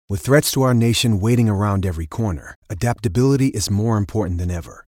With threats to our nation waiting around every corner, adaptability is more important than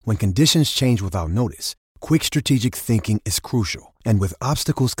ever. When conditions change without notice, quick strategic thinking is crucial. And with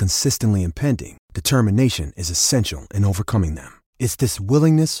obstacles consistently impending, determination is essential in overcoming them. It's this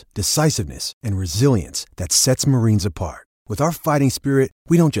willingness, decisiveness, and resilience that sets Marines apart. With our fighting spirit,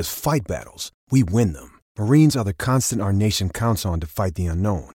 we don't just fight battles, we win them. Marines are the constant our nation counts on to fight the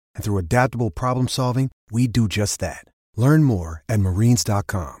unknown. And through adaptable problem solving, we do just that. Learn more at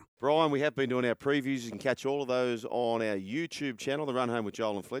marines.com. Brian, we have been doing our previews. You can catch all of those on our YouTube channel, The Run Home with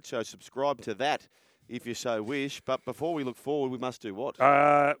Joel and Fletch. So subscribe to that if you so wish. But before we look forward, we must do what?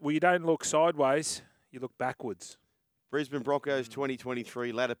 Well, you don't look sideways. You look backwards. Brisbane Broncos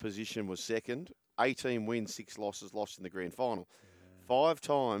 2023 ladder position was second. 18 wins, 6 losses, lost in the grand final. 5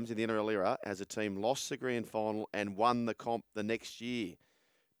 times in the NRL era has a team lost the grand final and won the comp the next year.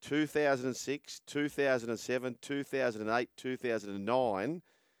 2006, 2007, 2008, 2009,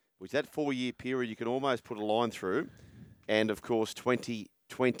 which that 4-year period you can almost put a line through. And, of course,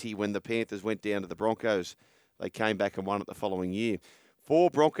 2020 when the Panthers went down to the Broncos. They came back and won it the following year.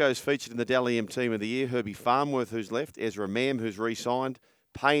 4 Broncos featured in the Dally M Team of the Year. Herbie Farnworth, who's left. Ezra Mam, who's re-signed.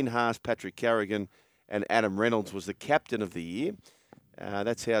 Payne Haas, Patrick Carrigan, and Adam Reynolds was the captain of the year.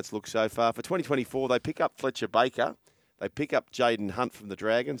 That's how it's looked so far. For 2024, they pick up Fletcher Baker. They pick up Jaden Hunt from the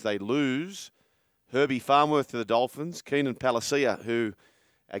Dragons. They lose Herbie Farnworth to the Dolphins. Keenan Palacia, who,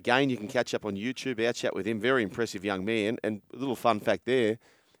 again, you can catch up on YouTube. Our chat with him. Very impressive young man. And a little fun fact there.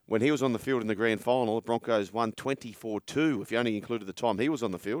 When he was on the field in the grand final, the Broncos won 24-2, if you only included the time he was on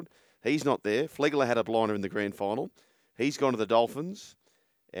the field. He's not there. Flegler had a blinder in the grand final. He's gone to the Dolphins.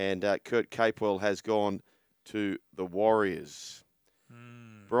 And Kurt Capewell has gone to the Warriors.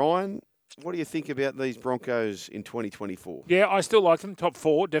 Brian, what do you think about these Broncos in 2024? Yeah, I still like them. Top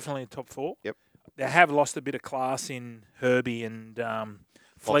 4, definitely a top 4. Yep. They have lost a bit of class in Herbie and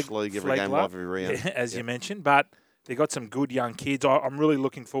Fox League, every game live every round. As you mentioned, but they got some good young kids. I'm really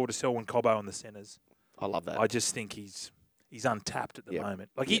looking forward to Selwyn Cobbo in the centres. I love that. I just think he's untapped at the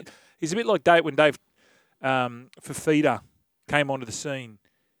moment. Like he's a bit like Dave when Dave Fafita came onto the scene.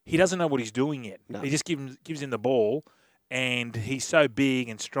 He doesn't know what he's doing yet. No. He just gives him the ball, and he's so big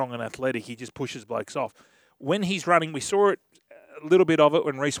and strong and athletic, he just pushes blokes off. When he's running, we saw it a little bit of it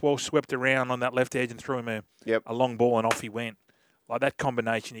when Reece Walsh swept around on that left edge and threw him a long ball, and off he went. Like that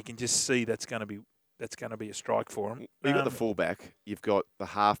combination, you can just see that's going to be a strike for him. You've got the fullback. You've got the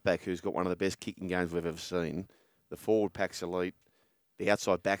halfback who's got one of the best kicking games we've ever seen. The forward pack's elite. The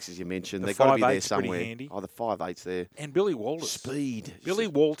outside backs, as you mentioned, they've got to be there somewhere. Handy. Oh, the 5'8's there. And Billy Walters. Speed. Billy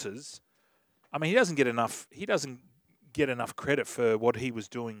Walters, I mean, he doesn't get enough credit for what he was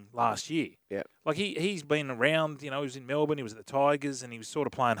doing last year. Yeah. Like he's been around, he was in Melbourne, he was at the Tigers, and he was sort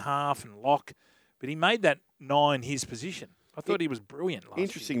of playing half and lock, but he made that 9 his position. I thought he was brilliant last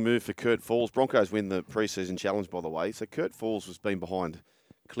Interesting move for Kurt Falls. Broncos win the pre-season challenge, by the way. So Kurt Falls has been behind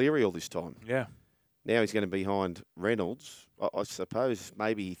Cleary all this time. Yeah. Now he's going to be behind Reynolds. I suppose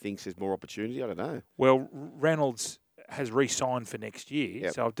maybe he thinks there's more opportunity. I don't know. Well, Reynolds has re-signed for next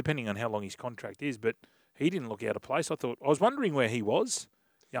year, so depending on how long his contract is, but he didn't look out of place. I was wondering where he was,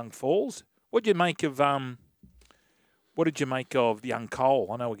 young Falls. What did you make of young Cole?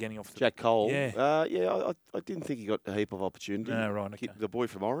 I know we're getting off Jack Cole. Yeah. I didn't think he got a heap of opportunity. No, right, okay. The boy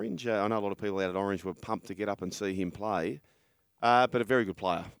from Orange. I know a lot of people out at Orange were pumped to get up and see him play. But a very good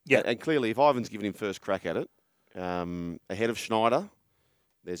player. Yeah. And clearly, if Ivan's given him first crack at it, ahead of Schneider,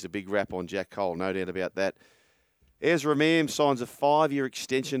 there's a big rap on Jack Cole, no doubt about that. Ezra Mam signs a 5-year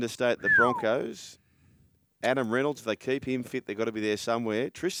extension to stay at the Broncos. Adam Reynolds, if they keep him fit, they've got to be there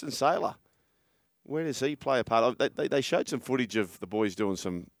somewhere. Tristan Saylor, where does he play a part? They showed some footage of the boys doing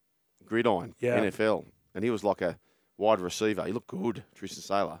some gridiron, NFL, and he was like a wide receiver. He looked good, Tristan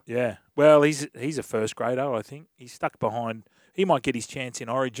Saylor. Yeah. Well, he's a first grader, I think. He's stuck behind. He might get his chance in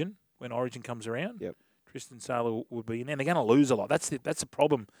Origin when Origin comes around. Yep. Tristan Saylor would be in, and they're going to lose a lot. That's the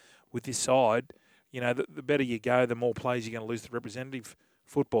problem with this side. The better you go, the more players you're going to lose to representative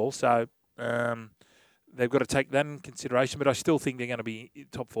football. So they've got to take that in consideration. But I still think they're going to be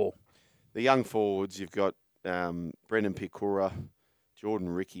top 4. The young forwards, you've got Brendan Pikura, Jordan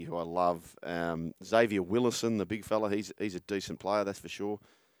Ricky, who I love, Xavier Willison, the big fella. He's a decent player, that's for sure.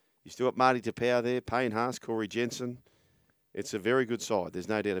 You still got Marty Tapau there, Payne Haas, Corey Jensen. It's a very good side. There's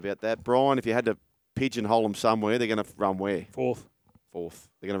no doubt about that. Brian, if you had to pigeonhole them somewhere, they're going to run where? 4th.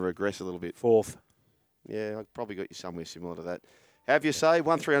 They're going to regress a little bit. 4th. Yeah, I've probably got you somewhere similar to that. Have you say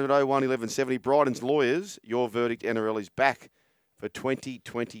 1300-01-1170. Bryden's Lawyers, your verdict, NRL is back for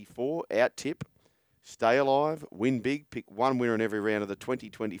 2024. Out tip, stay alive, win big, pick one winner in every round of the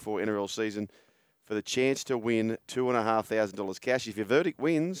 2024 NRL season. for the chance to win $2,500 cash. If your verdict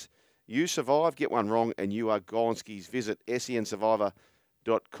wins, you survive, get one wrong, and you are Gonskis. Visit sensurvivor.com.au.